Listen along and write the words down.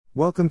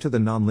Welcome to the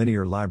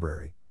Nonlinear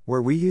Library,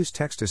 where we use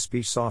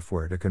text-to-speech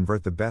software to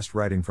convert the best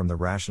writing from the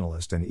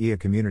rationalist and IA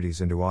communities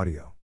into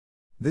audio.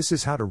 This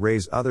is How to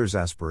Raise Others'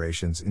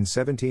 Aspirations in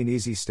 17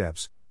 Easy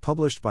Steps,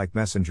 published by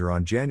cmessinger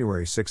on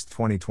January 6,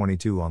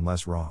 2022 on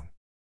Less Wrong.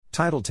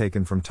 Title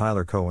taken from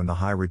Tyler Cohen, The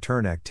High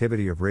Return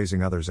Activity of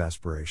Raising Others'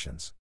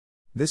 Aspirations.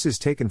 This is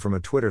taken from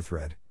a Twitter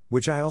thread,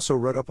 which I also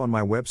wrote up on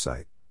my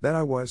website, that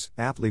I was,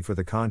 aptly for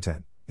the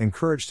content,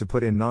 encouraged to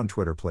put in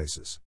non-Twitter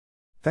places.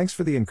 Thanks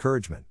for the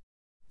encouragement.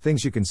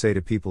 Things you can say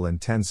to people in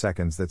 10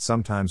 seconds that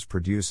sometimes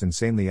produce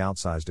insanely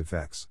outsized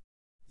effects.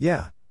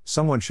 Yeah,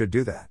 someone should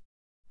do that.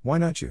 Why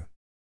not you?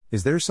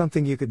 Is there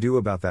something you could do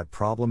about that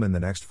problem in the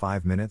next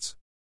 5 minutes?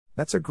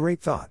 That's a great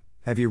thought.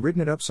 Have you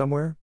written it up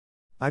somewhere?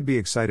 I'd be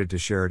excited to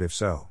share it if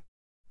so.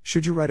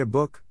 Should you write a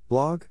book,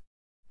 blog?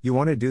 You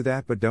want to do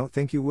that but don't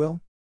think you will?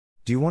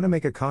 Do you want to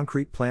make a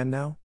concrete plan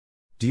now?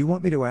 Do you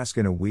want me to ask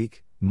in a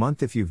week,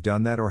 month if you've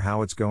done that or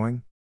how it's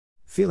going?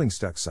 Feeling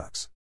stuck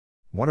sucks.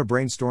 Want to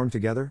brainstorm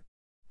together?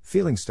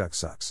 Feeling stuck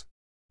sucks.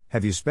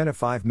 Have you spent a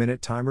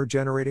 5-minute timer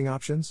generating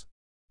options?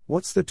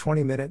 What's the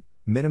 20-minute,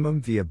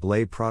 minimum via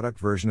Blay product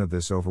version of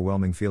this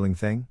overwhelming feeling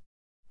thing?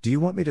 Do you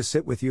want me to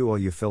sit with you while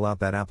you fill out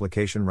that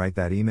application, write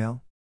that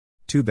email?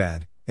 Too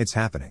bad, it's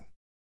happening.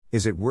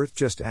 Is it worth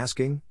just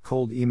asking,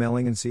 cold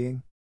emailing and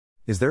seeing?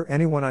 Is there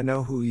anyone I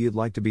know who you'd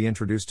like to be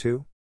introduced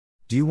to?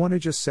 Do you want to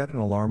just set an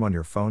alarm on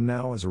your phone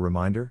now as a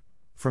reminder?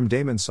 From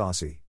Damon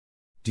Saucy.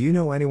 Do you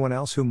know anyone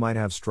else who might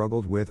have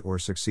struggled with or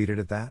succeeded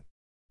at that?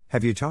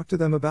 Have you talked to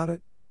them about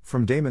it?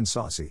 From Damon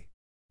Saucy.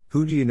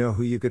 Who do you know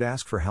who you could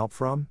ask for help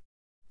from?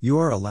 You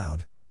are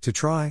allowed to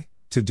try,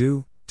 to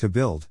do, to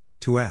build,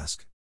 to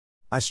ask.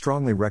 I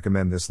strongly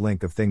recommend this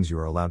link of things you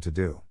are allowed to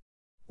do.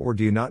 Or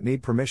do you not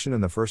need permission in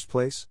the first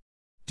place?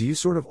 Do you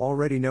sort of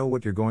already know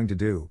what you're going to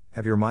do,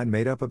 have your mind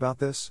made up about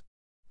this?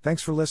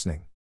 Thanks for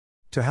listening.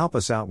 To help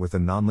us out with the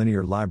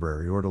Nonlinear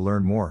Library or to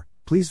learn more,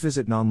 please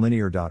visit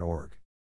nonlinear.org.